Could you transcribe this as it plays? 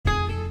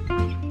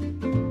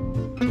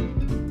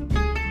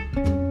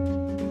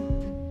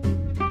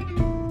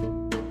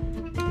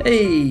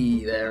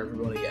Hey there,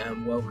 everybody,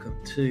 and welcome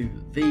to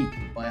the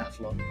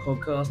Biathlon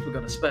Podcast. We've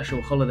got a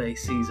special holiday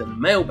season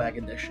mailbag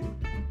edition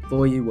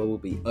for you where we'll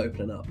be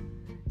opening up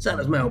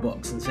Santa's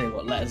mailbox and seeing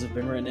what letters have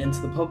been written into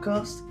the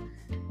podcast.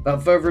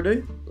 Without further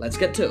ado, let's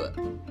get to it.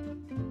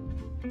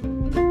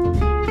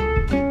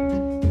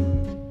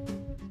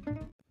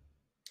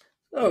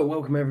 So,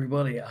 welcome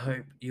everybody. I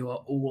hope you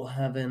are all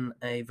having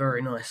a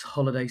very nice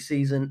holiday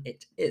season.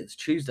 It is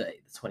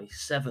Tuesday, the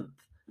 27th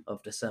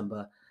of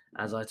December,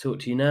 as I talk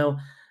to you now.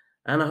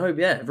 And I hope,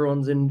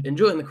 everyone's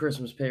enjoying the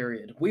Christmas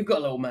period. We've got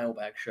a little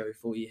mailbag show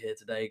for you here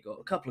today. Got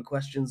a couple of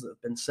questions that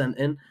have been sent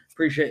in.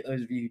 Appreciate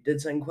those of you who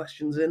did send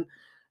questions in.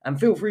 And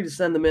feel free to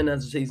send them in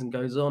as the season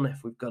goes on.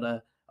 If we've got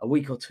a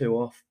week or two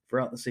off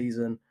throughout the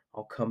season,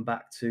 I'll come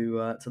back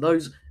to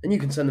those. And you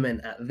can send them in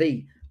at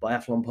the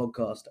Biathlon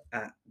Podcast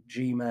at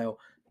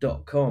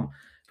gmail.com.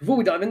 Before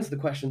we dive into the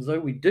questions, though,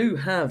 we do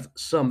have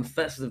some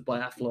festive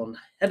biathlon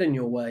heading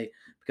your way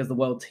because the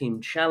World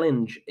Team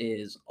Challenge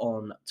is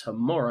on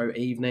tomorrow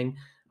evening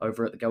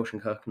over at the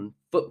Gelsenkirchen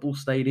Football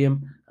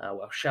Stadium.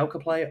 Schalke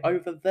play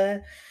over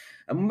there.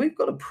 And we've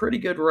got a pretty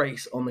good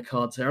race on the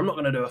cards here. I'm not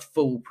going to do a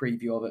full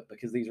preview of it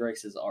because these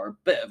races are a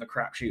bit of a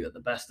crapshoot at the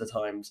best of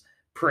times.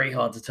 Pretty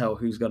hard to tell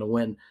who's going to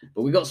win.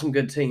 But we've got some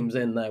good teams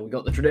in there. We've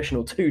got the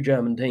traditional two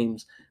German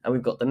teams, and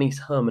we've got Denise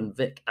Herman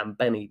Vick and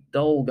Benny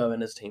Doll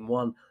going as Team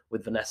 1,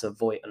 with Vanessa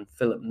Voigt and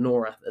Philip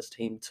Norath as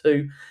Team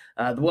 2.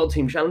 The World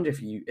Team Challenge,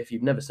 if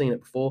you've never seen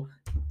it before,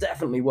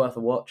 definitely worth a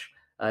watch.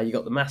 You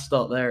got the mass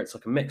start there. It's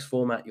like a mixed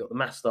format. You got the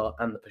mass start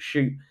and the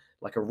pursuit,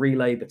 like a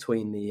relay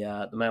between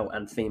the male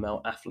and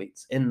female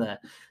athletes in there.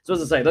 So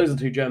as I say, those are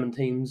two German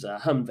teams,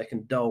 Herman Vick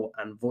and Doll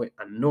and Voigt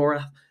and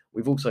Norath.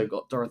 We've also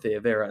got Dorothea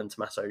Vera and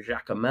Tommaso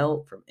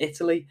Giacomel from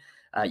Italy.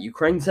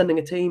 Ukraine sending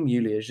a team,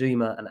 Yulia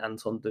Zima and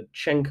Anton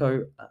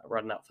Dudchenko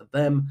riding out for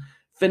them.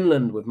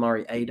 Finland with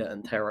Mari Ada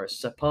and Tero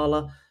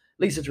Sepala.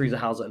 Lisa Teresa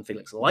Hauser and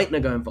Felix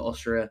Leitner going for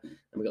Austria. And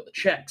we've got the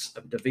Czechs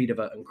of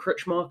Davidova and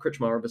Kruchmar.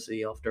 Kruchmar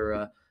obviously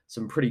after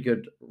some pretty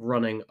good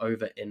running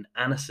over in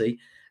Annecy.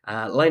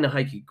 Lena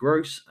Heike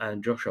Gross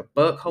and Joshua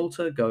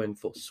Burkhalter going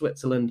for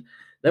Switzerland.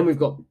 Then we've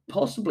got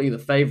possibly the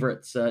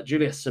favourites,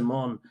 Julia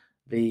Simon,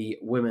 the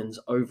women's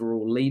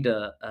overall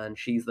leader, and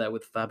she's there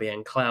with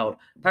Fabienne Cloud.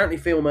 Apparently,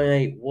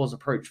 Fiume was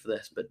approached for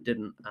this, but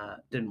didn't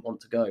want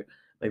to go.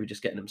 Maybe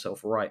just getting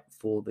himself right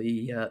for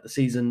the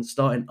season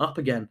starting up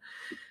again.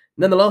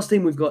 And then the last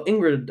team, we've got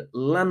Ingrid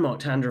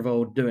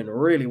Landmark-Tandrevold doing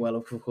really well,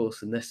 of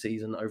course, in this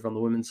season over on the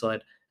women's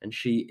side, and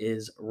she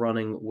is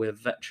running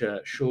with Vetcher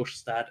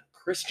Sjorstad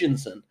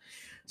Christensen.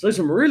 So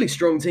some really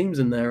strong teams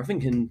in there. I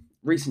think in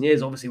recent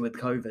years, obviously with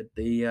COVID,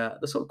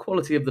 the sort of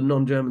quality of the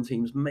non-German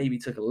teams maybe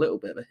took a little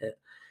bit of a hit,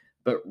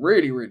 but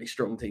really, really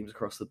strong teams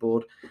across the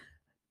board.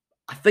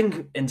 I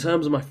think in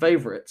terms of my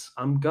favourites,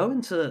 I'm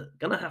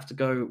gonna have to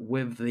go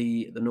with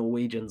the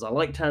Norwegians. I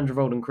like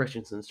Tandrevold and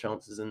Christensen's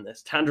chances in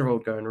this.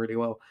 Tandrevold going really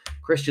well.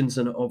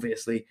 Christensen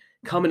obviously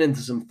coming into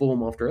some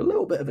form after a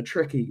little bit of a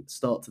tricky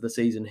start to the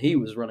season. He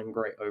was running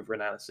great over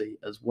in Annecy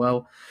as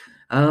well.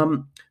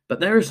 But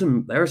there are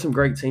some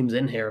great teams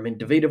in here. I mean,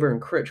 Davidova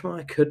and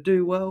Kruchmar could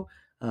do well.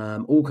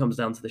 All comes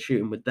down to the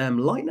shooting with them.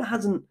 Leitner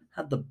hasn't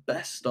had the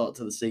best start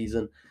to the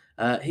season.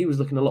 He was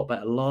looking a lot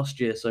better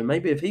last year, so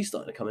maybe if he's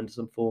starting to come into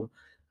some form,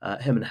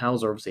 him and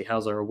Hauser, obviously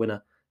Hauser a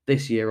winner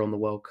this year on the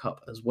World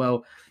Cup as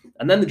well.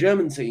 And then the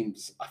German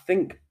teams, I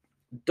think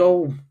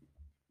Doll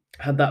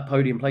had that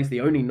podium place,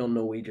 the only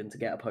non-Norwegian to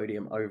get a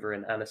podium over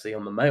in Annecy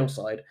on the male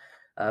side.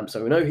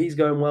 So we know he's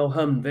going well.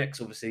 Herman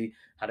Vick's obviously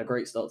had a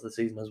great start to the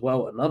season as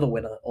well, another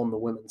winner on the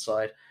women's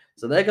side.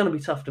 So they're going to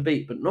be tough to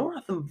beat. But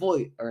Norath and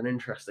Voigt are an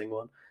interesting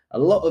one. A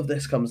lot of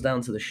this comes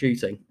down to the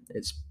shooting.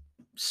 It's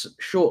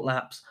short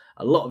laps,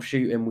 a lot of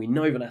shooting. We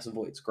know Vanessa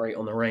Voigt's great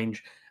on the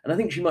range, and I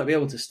think she might be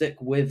able to stick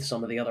with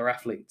some of the other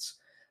athletes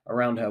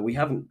around her. We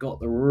haven't got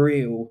the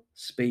real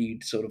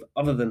speed, sort of,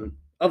 other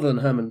than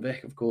Herman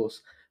Vick, of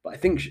course. But I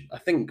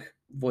think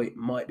Voigt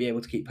might be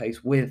able to keep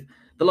pace with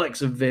the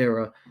likes of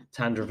Vera,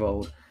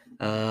 Tandrevold,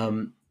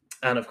 and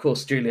of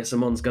course Julia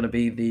Simon's going to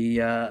be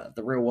the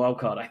real wild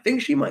card. I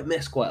think she might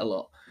miss quite a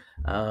lot.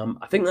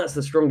 I think that's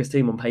the strongest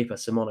team on paper,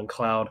 Simon and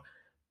Cloud,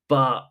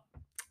 but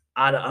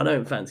I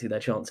don't fancy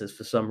their chances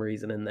for some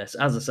reason in this.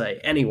 As I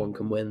say, anyone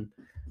can win.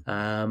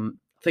 I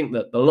think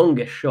that the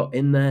longest shot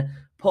in there,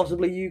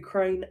 possibly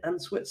Ukraine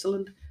and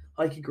Switzerland.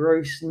 Heike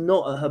Gross,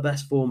 not at her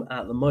best form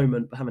at the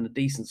moment, but having a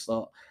decent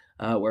start.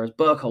 Whereas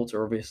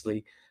Burkhalter,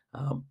 obviously,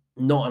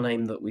 not a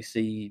name that we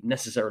see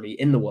necessarily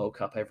in the World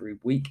Cup every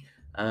week.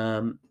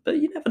 But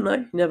you never know.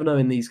 You never know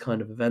in these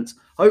kind of events.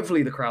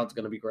 Hopefully the crowd's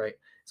going to be great.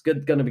 It's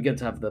going to be good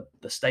to have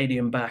the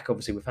stadium back.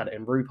 Obviously, we've had it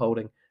in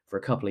Ruhpolding for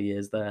a couple of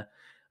years there.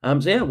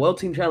 World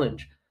Team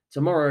Challenge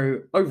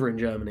tomorrow over in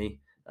Germany.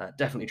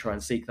 Definitely try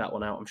and seek that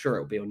one out. I'm sure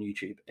it'll be on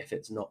YouTube if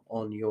it's not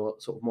on your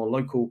sort of more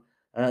local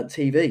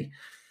TV.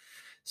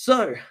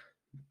 So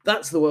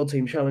that's the World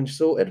Team Challenge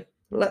sorted.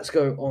 Let's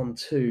go on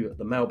to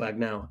the mailbag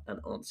now and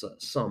answer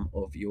some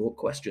of your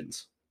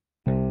questions.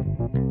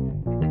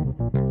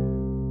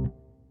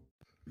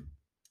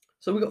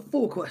 So we've got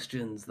 4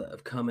 questions that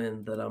have come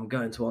in that I'm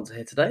going to answer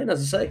here today. And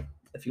as I say,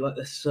 if you like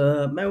this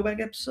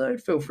mailbag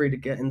episode, feel free to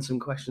get in some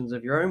questions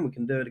of your own. We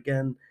can do it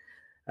again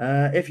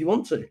if you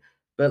want to.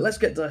 But let's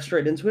get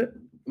straight into it.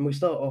 And we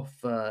start off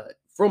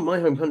from my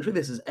home country.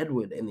 This is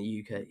Edward in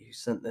the UK who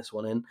sent this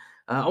one in.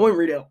 I won't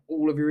read out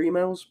all of your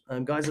emails,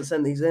 guys that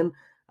sent these in.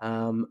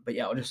 But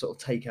yeah, I'll just sort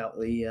of take out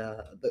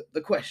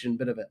the question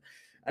bit of it.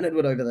 And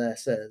Edward over there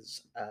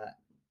says,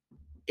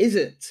 is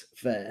it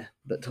fair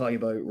that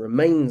Tarjei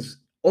remains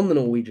on the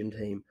Norwegian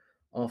team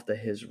after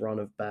his run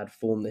of bad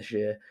form this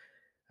year?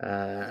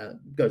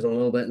 Goes on a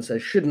little bit and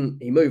says,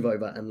 shouldn't he move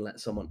over and let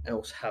someone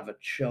else have a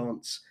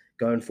chance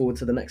going forward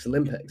to the next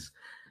Olympics?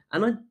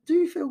 And I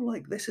do feel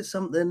like this is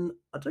something,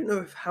 I don't know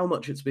if how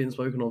much it's being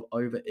spoken of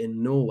over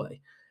in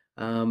Norway,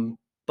 but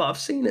I've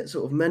seen it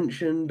sort of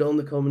mentioned on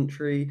the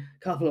commentary.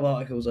 A couple of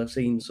articles I've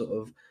seen sort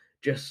of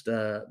just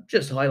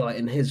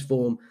highlighting his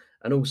form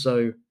and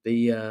also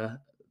the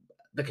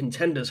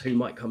contenders who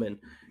might come in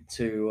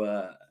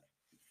to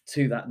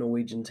that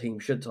Norwegian team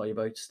should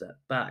Tarjei step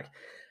back.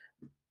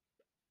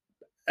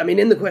 I mean,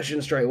 in the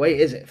question straight away,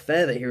 is it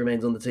fair that he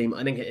remains on the team?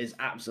 I think it is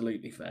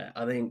absolutely fair.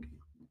 I think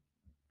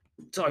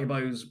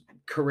Tarjei's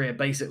career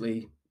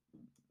basically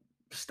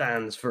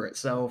stands for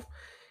itself.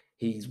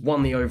 He's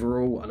won the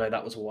overall. I know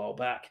that was a while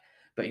back,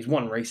 but he's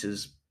won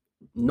races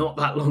not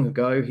that long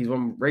ago. He's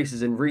won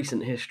races in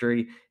recent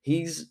history.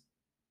 He's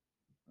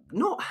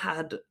not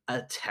had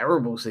a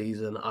terrible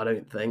season, I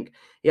don't think.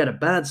 He had a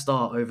bad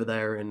start over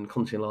there in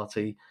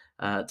Kontiolahti,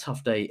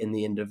 tough day in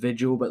the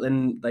individual, but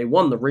then they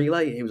won the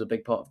relay. He was a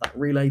big part of that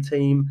relay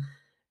team.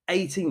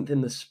 18th in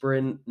the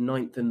sprint,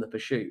 9th in the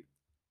pursuit.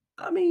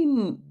 I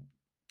mean,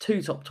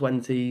 2 top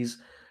 20s.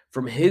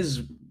 From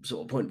his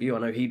sort of point of view, I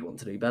know he'd want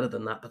to do better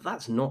than that, but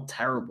that's not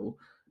terrible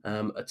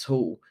at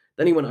all.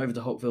 Then he went over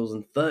to Hockfield's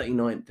and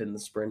 39th in the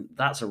sprint.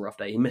 That's a rough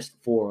day. He missed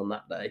 4 on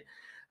that day,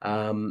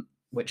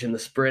 which in the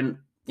sprint,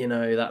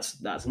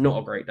 that's not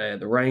a great day at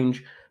the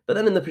range. But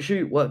then in the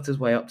pursuit, worked his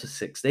way up to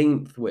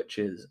 16th, which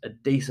is a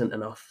decent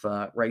enough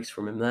race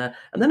from him there.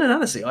 And then in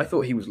Annecy, I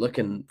thought he was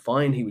looking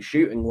fine. He was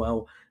shooting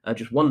well.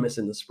 Just 1 miss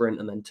in the sprint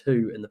and then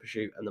 2 in the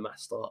pursuit and the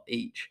mass start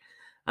each.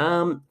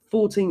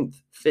 14th,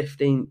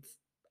 15th,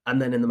 and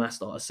then in the mass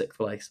start, 6th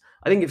place.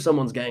 I think if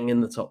someone's getting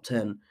in the top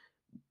 10,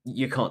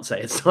 you can't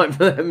say it's time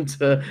for them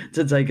to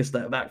take a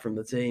step back from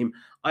the team.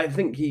 I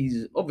think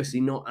he's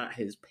obviously not at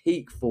his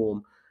peak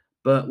form,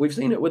 but we've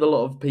seen it with a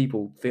lot of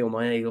people. Feel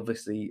my age,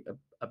 obviously,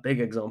 a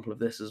big example of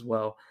this as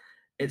well.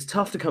 It's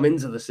tough to come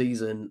into the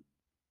season,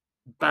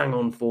 bang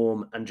on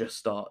form, and just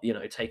start,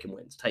 taking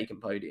wins, taking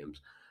podiums.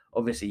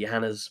 Obviously,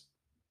 Johannes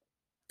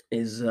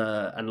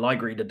and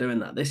Ligreed are doing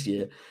that this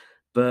year,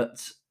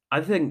 but I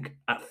think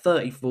at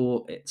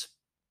 34, it's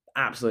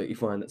absolutely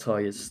fine that Ty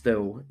is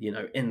still,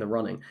 in the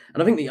running.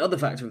 And I think the other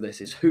factor of this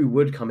is who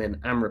would come in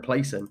and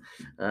replace him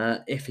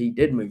if he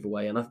did move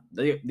away. And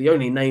the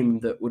only name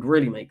that would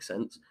really make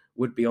sense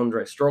would be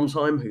Andre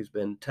Stromsheim, who's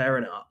been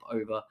tearing it up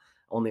over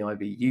on the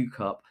IBU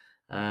Cup.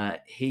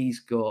 He's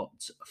got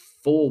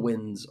 4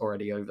 wins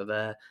already over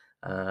there,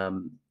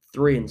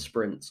 3 in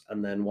sprints,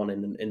 and then 1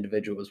 in an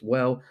individual as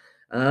well.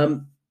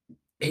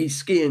 He's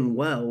skiing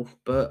well,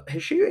 but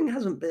his shooting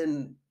hasn't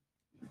been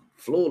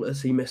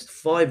flawless. He missed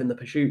 5 in the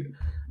pursuit,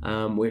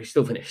 where he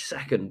still finished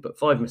second, but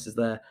 5 misses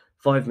there,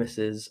 5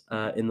 misses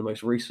in the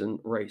most recent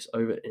race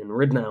over in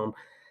Ridnown.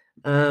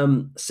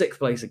 6th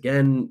place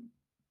again.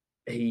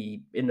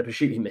 In the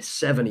pursuit, he missed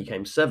 7. He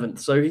came 7th,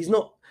 so he's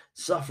not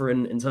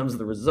suffering in terms of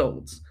the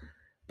results.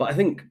 But I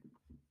think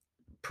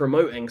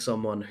promoting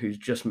someone who's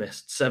just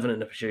missed 7 in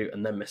the pursuit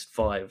and then missed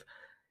 5,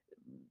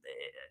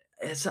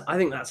 I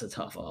think that's a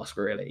tough ask,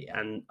 really.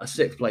 And a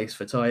 6th place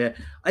for Tarjei.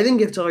 I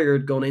think if Tarjei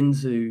had gone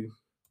into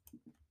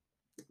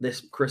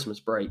this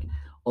Christmas break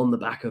on the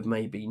back of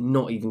maybe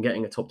not even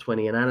getting a top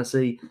 20 in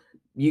Annecy,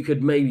 you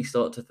could maybe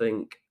start to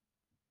think,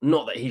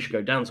 not that he should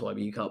go down to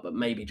IBU Cup, but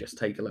maybe just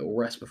take a little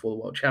rest before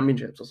the World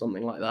Championships or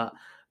something like that.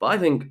 But I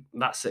think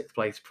that 6th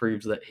place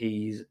proves that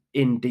he's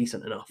in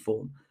decent enough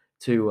form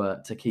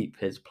to keep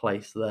his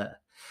place there.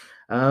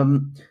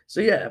 So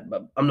yeah,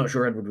 I'm not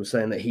sure Edward was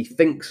saying that he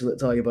thinks that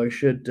Tarjei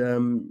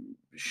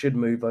should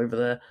move over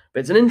there, but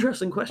it's an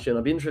interesting question.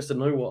 I'd be interested to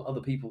know what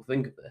other people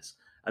think of this,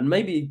 and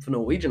maybe for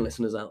Norwegian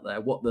listeners out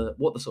there, what the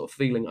sort of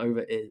feeling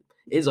over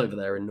is over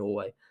there in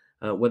Norway,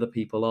 whether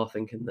people are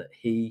thinking that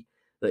he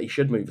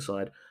should move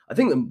aside. I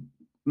think that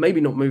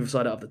maybe not move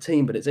aside out of the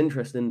team, but it's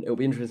interesting. It'll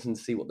be interesting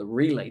to see what the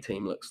relay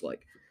team looks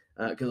like,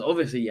 because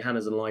obviously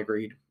Johannes and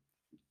Ligreed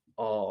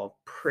are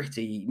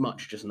pretty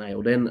much just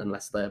nailed in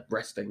unless they're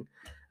resting.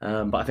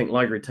 But I think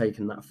Ligreed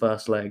taking that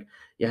first leg,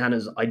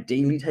 Johannes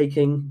ideally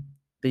taking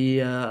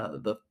the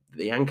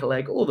anchor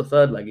leg or the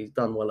third leg. He's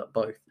done well at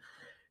both.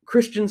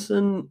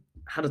 Christensen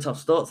had a tough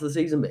start to the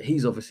season, but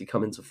he's obviously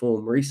come into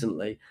form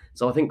recently.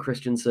 So I think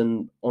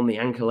Christensen on the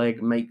anchor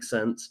leg makes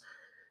sense.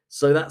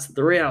 So that's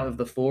 3 out of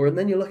the 4. And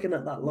then you're looking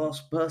at that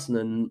last person,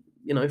 and,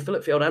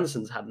 Philip Fjeld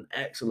Andersen's had an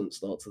excellent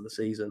start to the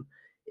season.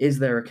 Is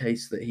there a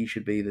case that he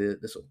should be the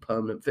sort of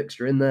permanent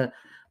fixture in there?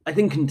 I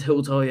think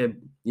until Tarjei,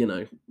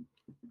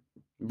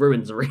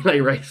 ruins a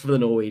relay race for the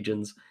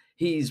Norwegians.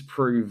 He's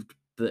proved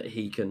that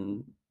he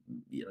can,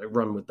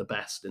 run with the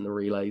best in the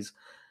relays.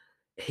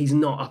 He's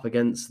not up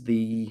against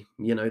the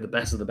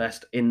best of the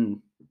best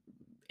in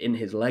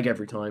his leg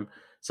every time.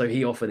 So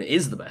he often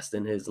is the best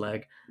in his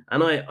leg,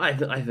 and I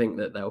think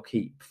that they'll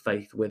keep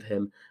faith with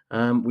him.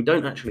 We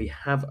don't actually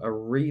have a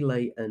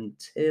relay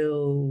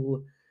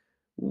until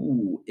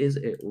is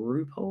it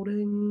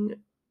Ruhpolding?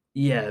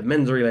 Yeah,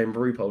 men's relay in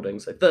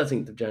Ruhpolding, so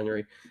 13th of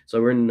January.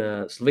 So we're in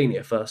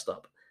Slovenia first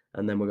up,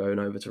 and then we're going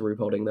over to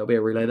Ruhpolding. There'll be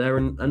a relay there,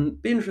 and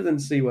be interesting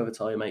to see whether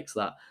Tarjei makes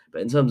that.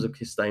 But in terms of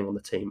his staying on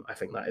the team, I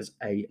think that is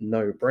a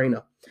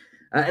no-brainer.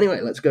 Anyway,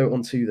 let's go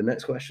on to the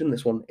next question.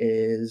 This one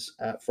is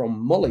from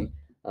Molly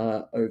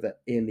over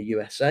in the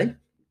USA.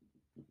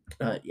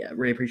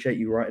 Really appreciate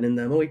you writing in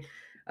there, Molly.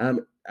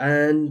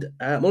 And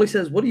Molly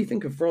says, what do you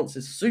think of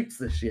France's suits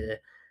this year?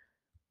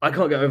 I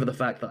can't get over the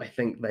fact that I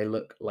think they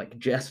look like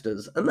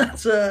jesters, and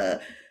that's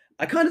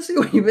I kind of see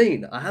what you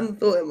mean. I hadn't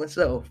thought it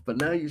myself, but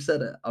now you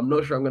said it, I'm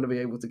not sure I'm going to be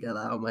able to get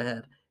that out of my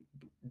head.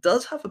 It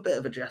does have a bit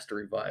of a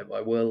jestery vibe.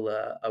 I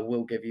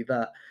will give you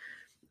that.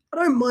 I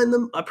don't mind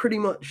them. I pretty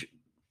much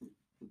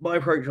my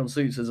approach on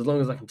suits is as long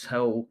as I can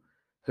tell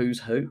who's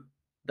who,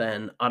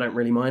 then I don't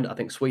really mind. I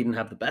think Sweden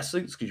have the best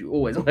suits because you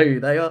always know who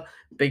they are.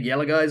 Big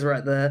yellow guys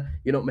right there.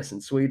 You're not missing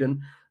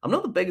Sweden. I'm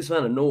not the biggest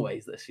fan of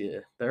Norway's this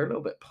year. They're a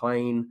little bit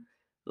plain,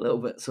 a little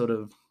bit sort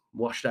of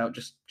washed out,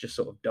 just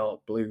sort of dark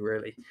blue,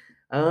 really.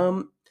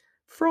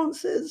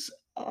 France's,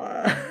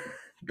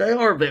 they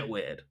are a bit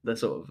weird. They're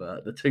sort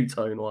of the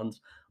two-tone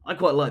ones. I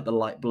quite like the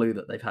light blue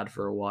that they've had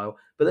for a while,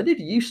 but they did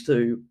used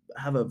to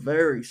have a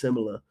very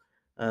similar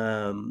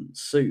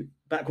suit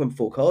back when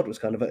Fourcade was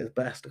kind of at his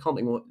best. I can't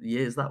think what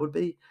years that would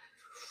be.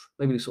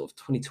 Maybe sort of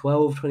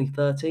 2012,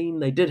 2013.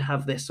 They did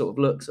have this sort of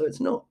look, so it's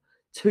not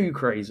too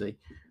crazy.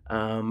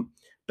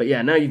 But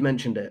yeah, now you've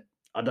mentioned it,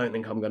 I don't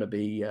think I'm going to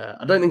be.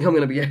 I don't think I'm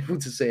going to be able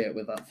to see it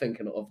without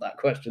thinking of that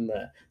question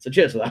there. So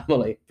cheers for that,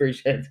 Molly.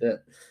 Appreciate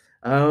it.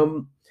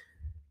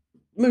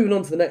 Moving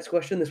on to the next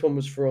question. This one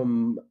was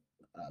from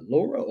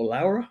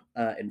Laura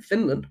in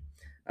Finland.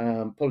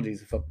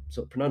 Apologies for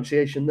sort of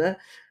pronunciation there.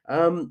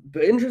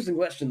 But interesting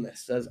question.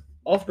 This says,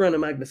 after Anna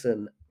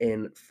Magnussen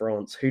in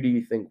France, who do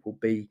you think will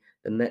be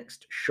the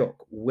next shock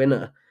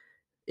winner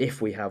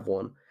if we have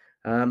one?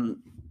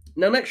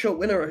 Now, next shock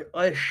winner,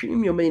 I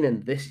assume you're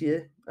meaning this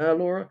year,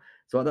 Laura.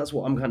 So that's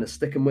what I'm kind of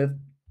sticking with.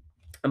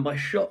 And by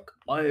shock,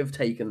 I have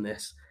taken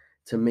this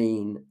to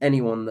mean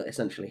anyone that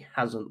essentially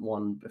hasn't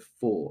won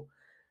before.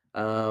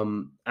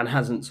 And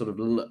hasn't sort of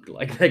looked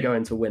like they're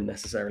going to win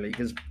necessarily.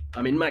 Because,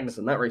 I mean,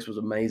 Magnussen, that race was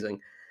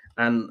amazing.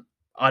 And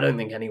I don't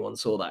think anyone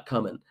saw that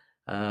coming.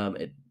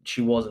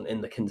 She wasn't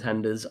in the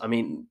contenders. I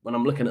mean, when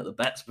I'm looking at the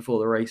bets before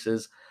the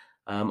races,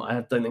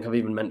 I don't think I've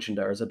even mentioned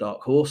her as a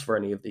dark horse for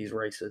any of these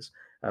races.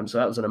 So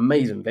that was an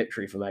amazing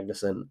victory for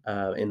Magnussen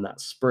in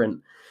that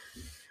sprint.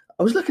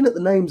 I was looking at the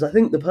names. I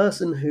think the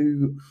person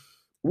who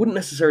wouldn't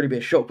necessarily be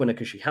a shock winner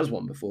because she has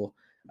won before,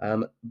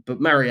 but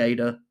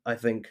Mariada, I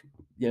think,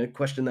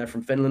 question there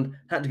from Finland.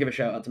 Had to give a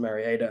shout out to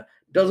Mariada.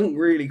 Doesn't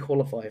really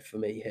qualify for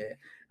me here,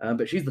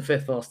 but she's the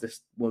fifth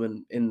fastest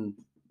woman in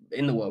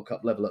the World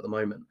Cup level at the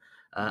moment.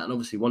 And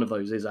obviously one of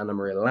those is Anna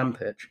Maria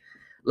Lampic.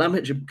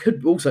 Lampic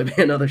could also be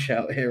another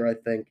shout here, I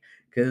think,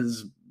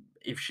 because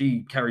if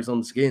she carries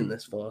on skiing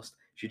this fast,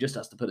 she just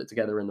has to put it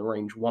together in the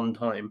range one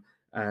time,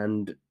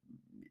 and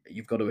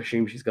you've got to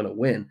assume she's going to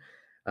win.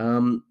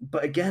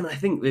 But again, I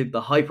think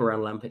the hype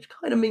around Lampic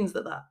kind of means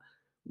that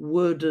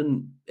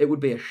it would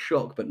be a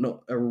shock, but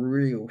not a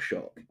real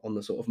shock on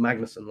the sort of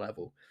Magnussen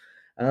level.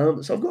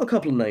 So I've got a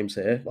couple of names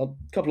here, a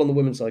couple on the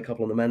women's side, a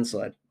couple on the men's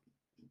side.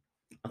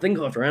 I think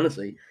after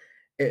Annecy,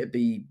 it'd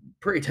be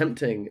pretty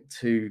tempting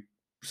to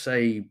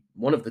say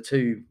one of the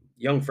two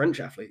young French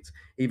athletes,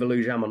 either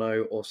Lou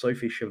Jamonot or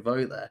Sophie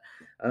Chauveau there.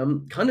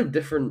 Kind of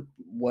different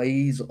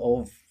ways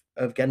of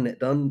getting it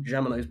done.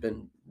 Jamonot's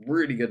been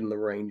really good in the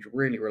range,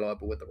 really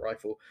reliable with the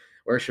rifle,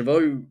 whereas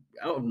Chauveau,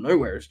 out of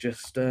nowhere, is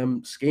just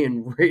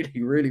skiing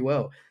really, really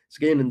well.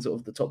 Skiing in sort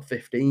of the top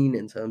 15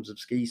 in terms of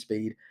ski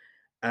speed,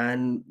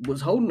 and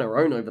was holding her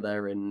own over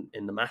there in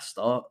the mass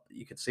start.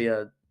 You could see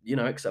her,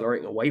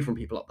 accelerating away from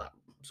people up that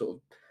sort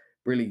of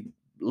really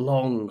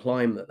long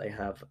climb that they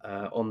have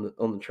on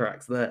the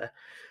tracks there.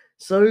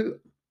 So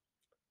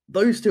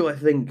those two, I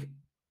think,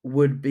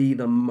 would be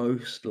the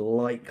most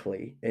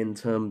likely in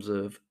terms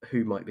of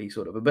who might be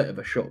sort of a bit of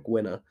a shock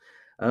winner.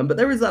 But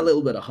there is that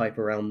little bit of hype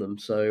around them,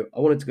 so I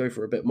wanted to go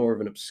for a bit more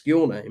of an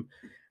obscure name.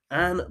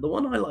 And the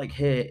one I like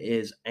here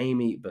is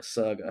Amy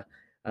Basurga.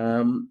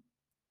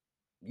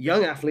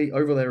 Young athlete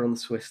over there on the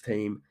Swiss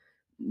team,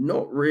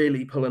 not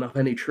really pulling up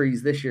any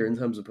trees this year in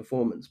terms of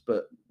performance,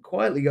 but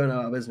quietly going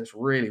out of business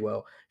really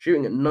well,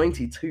 shooting at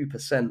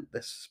 92%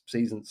 this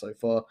season so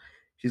far.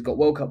 She's got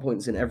World Cup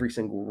points in every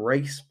single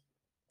race.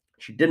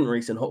 She didn't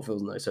race in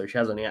Hotfields, though, so she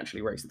has only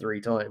actually raced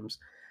 3 times.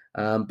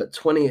 But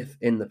 20th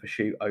in the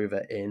pursuit over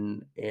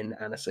in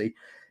Annecy.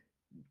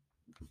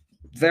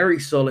 Very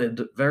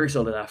solid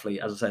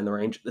athlete, as I say, in the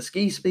range. The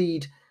ski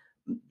speed,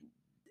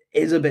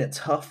 is a bit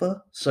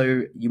tougher.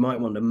 So you might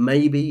wonder,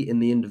 maybe in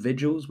the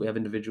individuals, we have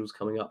individuals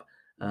coming up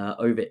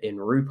over in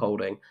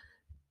Ruhpolding,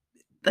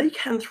 they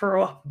can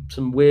throw up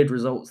some weird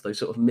results, those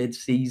sort of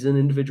mid-season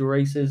individual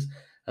races.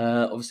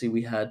 Obviously,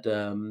 we had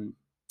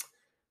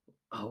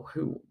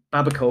who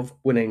Babakov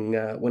winning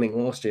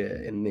last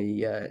year in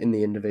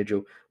the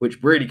individual,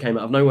 which really came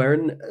out of nowhere,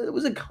 and it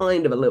was a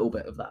kind of a little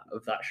bit of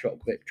that shock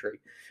victory.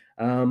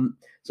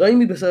 So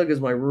Amy Baserga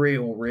is my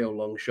real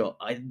long shot.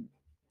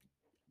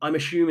 I'm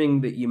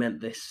assuming that you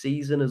meant this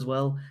season as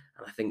well,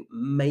 and I think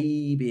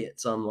maybe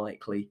it's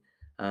unlikely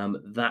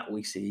that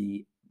we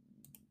see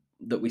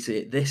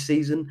it this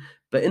season.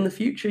 But in the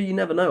future, you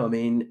never know. I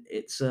mean,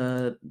 it's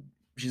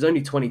she's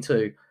only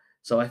 22,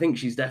 so I think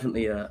she's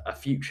definitely a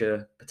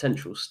future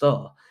potential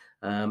star.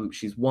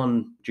 She's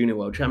won Junior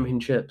World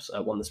Championships,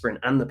 won the sprint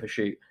and the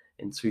pursuit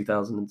in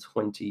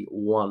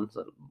 2021,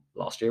 so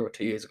last year or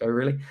 2 years ago,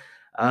 really.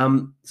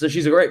 So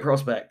she's a great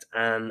prospect,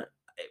 and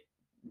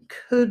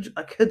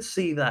I could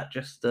see that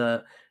just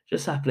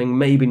happening.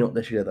 Maybe not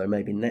this year though.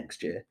 Maybe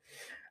next year.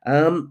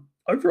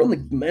 Over on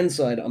the men's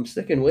side, I'm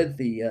sticking with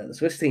the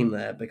Swiss team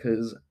there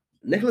because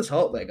Nicholas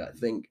Hartweg, I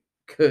think,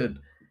 could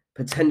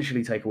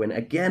potentially take a win.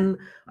 Again,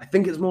 I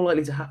think it's more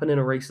likely to happen in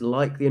a race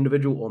like the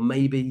individual, or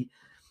maybe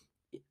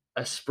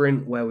a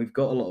sprint where we've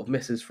got a lot of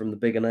misses from the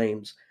bigger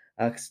names.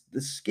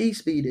 The ski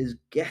speed is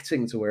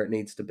getting to where it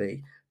needs to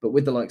be, but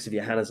with the likes of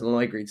Johannes and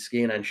Leigrid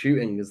skiing and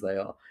shooting as they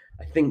are,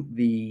 I think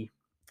the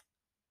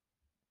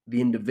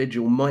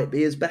individual might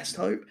be his best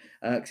hope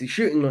because he's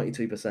shooting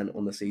 92%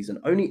 on the season,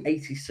 only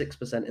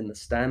 86% in the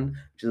stand,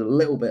 which is a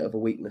little bit of a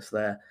weakness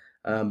there.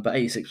 But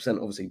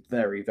 86% obviously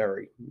very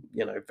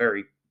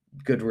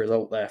good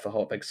result there for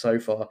Hartweg so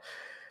far.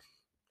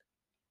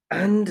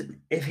 And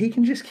if he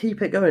can just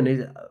keep it going,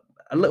 he's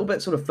a little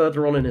bit sort of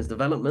further on in his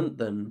development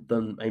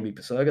than Amy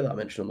Paserga that I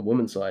mentioned on the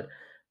women's side.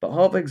 But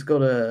Hartweg's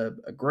got a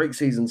great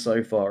season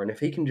so far, and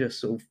if he can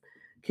just sort of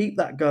keep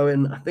that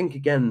going, I think,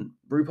 again,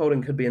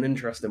 Ruhpolding could be an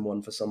interesting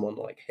one for someone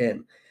like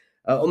him.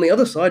 On the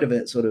other side of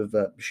it, sort of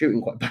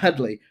shooting quite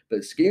badly,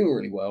 but skiing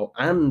really well,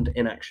 and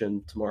in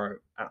action tomorrow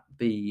at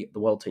the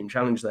World Team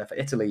Challenge there for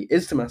Italy,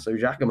 is Tommaso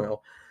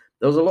Giacomel.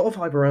 There was a lot of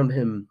hype around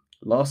him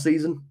last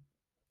season.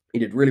 He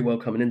did really well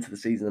coming into the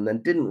season and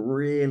then didn't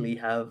really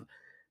have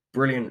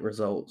brilliant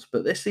results.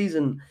 But this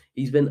season,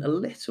 he's been a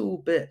little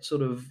bit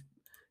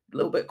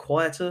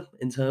quieter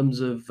in terms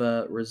of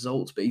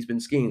results, but he's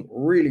been skiing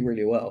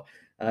really well.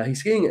 He's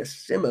skiing at a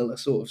similar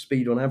sort of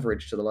speed on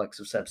average to the likes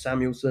of Seb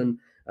Samuelson,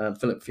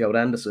 Philip Fjeld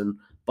Andersen,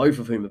 both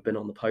of whom have been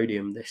on the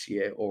podium this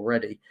year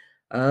already.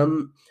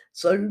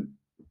 So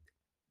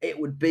it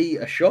would be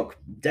a shock,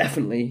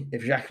 definitely,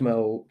 if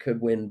Jacquemel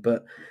could win,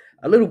 but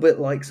a little bit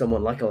like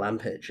someone like a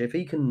Lampich, if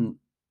he can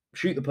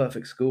shoot the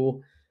perfect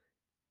score,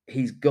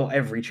 he's got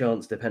every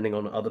chance, depending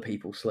on other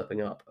people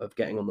slipping up, of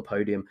getting on the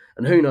podium,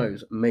 and who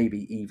knows,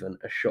 maybe even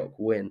a shock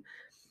win.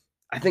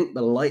 I think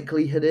the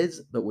likelihood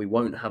is that we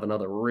won't have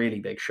another really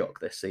big shock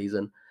this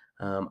season.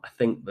 I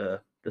think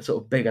the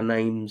sort of bigger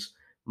names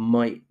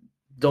might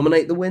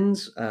dominate the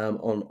wins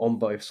on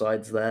both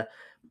sides there,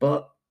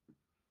 but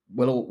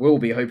we'll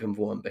be hoping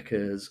for one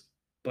because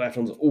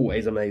biathlon's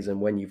always amazing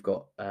when you've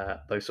got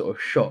those sort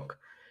of shock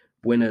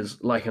winners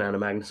like an Anna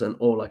Magnussen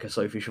or like a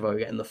Sophie Chauveau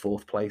getting the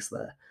fourth place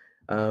there.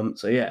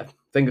 So yeah,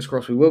 fingers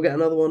crossed we will get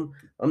another one.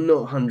 I'm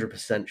not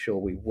 100% sure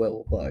we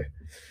will though.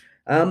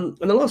 And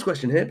the last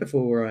question here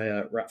before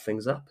I wrap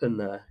things up and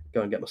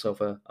go and get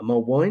myself a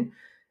mulled wine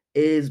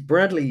is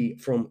Bradley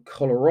from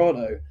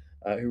Colorado,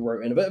 who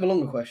wrote in a bit of a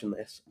longer question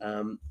this.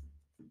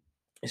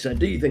 He said,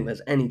 do you think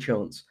there's any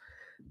chance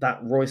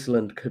that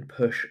Royceland could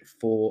push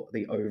for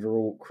the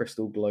overall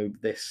Crystal Globe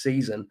this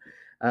season?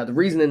 The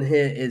reasoning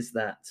here is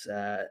that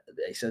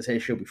he says here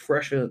she'll be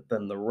fresher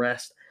than the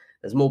rest.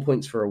 There's more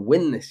points for a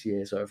win this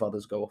year, so if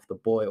others go off the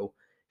boil,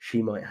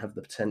 she might have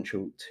the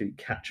potential to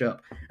catch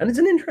up. And it's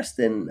an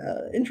interesting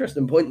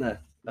point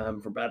there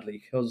from Bradley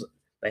because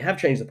they have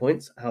changed the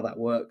points, how that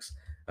works.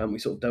 We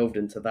sort of delved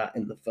into that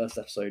in the first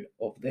episode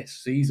of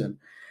this season.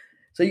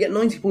 So you get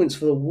 90 points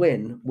for the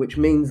win, which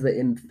means that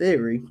in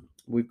theory,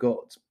 we've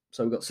got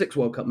 6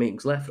 World Cup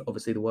meetings left.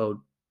 Obviously, the World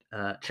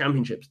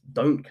Championships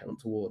don't count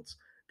towards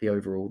the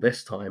overall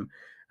this time.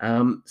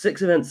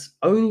 6 events,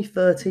 only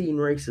 13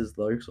 races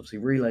though, so obviously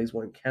relays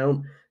won't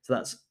count. So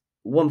that's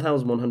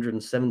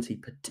 1,170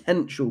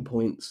 potential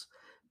points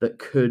that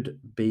could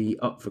be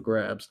up for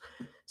grabs.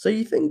 So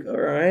you think, all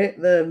right,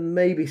 there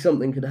maybe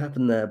something could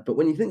happen there. But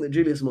when you think that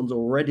Julia Simon's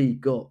already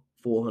got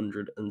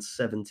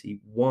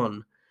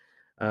 471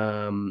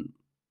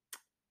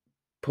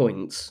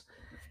 points,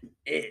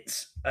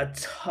 it's a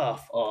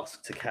tough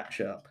ask to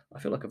catch up. I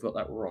feel like I've got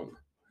that wrong.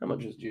 How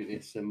much has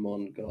Julia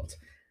Simon got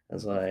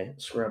as I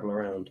scrabble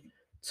around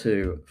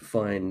to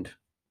find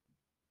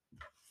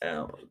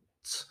out?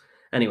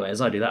 Anyway,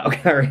 as I do that, I'll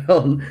carry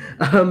on.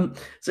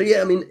 So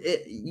yeah, I mean,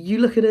 you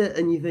look at it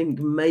and you think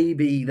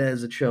maybe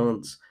there's a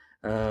chance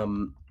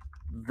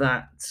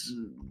that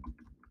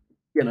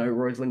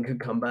Roysland could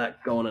come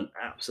back, go on an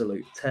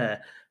absolute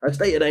tear. Her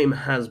stated aim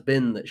has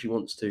been that she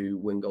wants to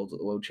win golds at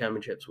the World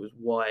Championships, was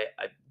why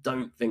I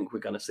don't think we're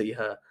going to see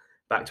her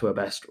back to her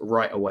best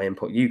right away in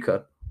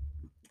Potyuka.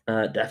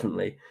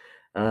 Definitely.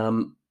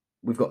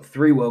 We've got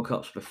 3 World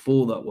Cups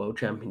before that World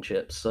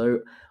Championships,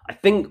 so I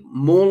think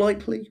more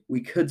likely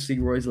we could see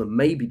Roysland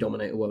maybe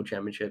dominate the World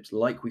Championships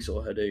like we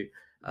saw her do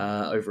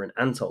over in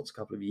Antolz a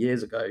couple of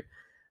years ago,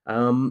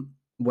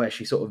 where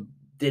she sort of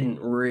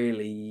didn't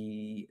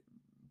really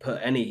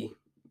put any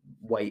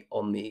weight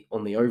on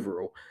the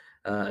overall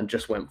and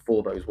just went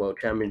for those World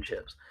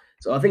Championships.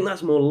 So I think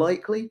that's more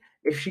likely.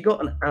 If she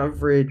got an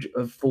average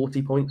of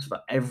 40 points for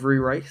every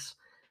race,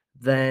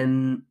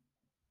 then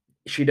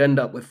she'd end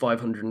up with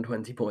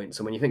 520 points.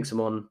 And when you think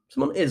someone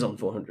is on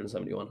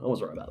 471, I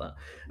was right about that.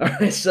 All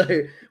right, so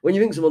when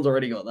you think someone's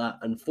already got that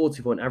and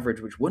 40-point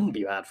average, which wouldn't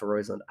be bad for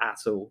Roysland at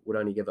all, would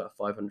only give her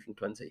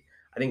 520.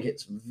 I think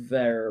it's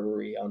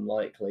very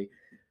unlikely.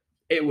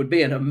 It would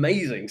be an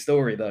amazing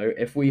story though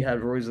if we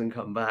had Roysland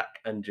come back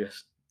and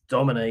just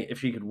dominate. If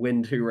she could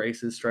win 2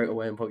 races straight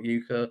away in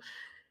Potyuka,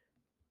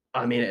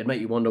 I mean, it'd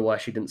make you wonder why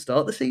she didn't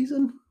start the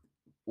season,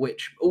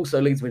 which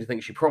also leads me to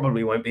think she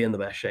probably won't be in the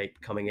best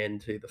shape coming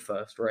into the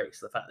first race.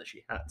 The fact that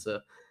she had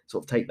to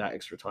sort of take that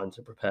extra time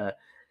to prepare.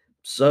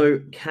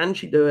 So, can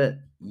she do it?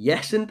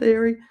 Yes, in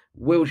theory.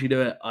 Will she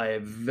do it? I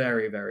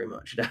very, very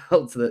much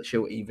doubt that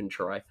she'll even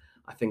try.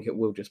 I think it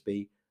will just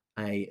be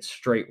a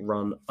straight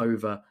run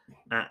over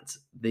at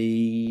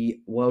the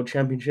World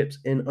Championships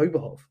in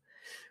Oberhof.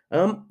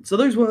 So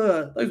those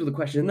were the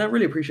questions, and I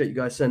really appreciate you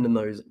guys sending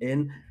those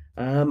in.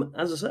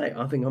 As I say,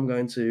 I think I'm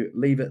going to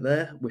leave it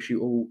there. Wish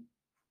you all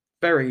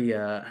very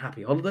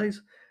happy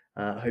holidays.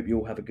 I hope you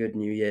all have a good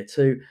new year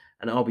too.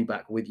 And I'll be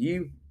back with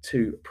you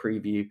to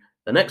preview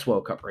the next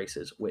World Cup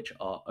races, which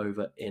are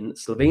over in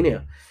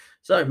Slovenia.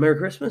 So, Merry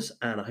Christmas,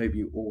 and I hope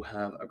you all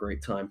have a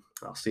great time.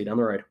 I'll see you down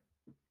the road.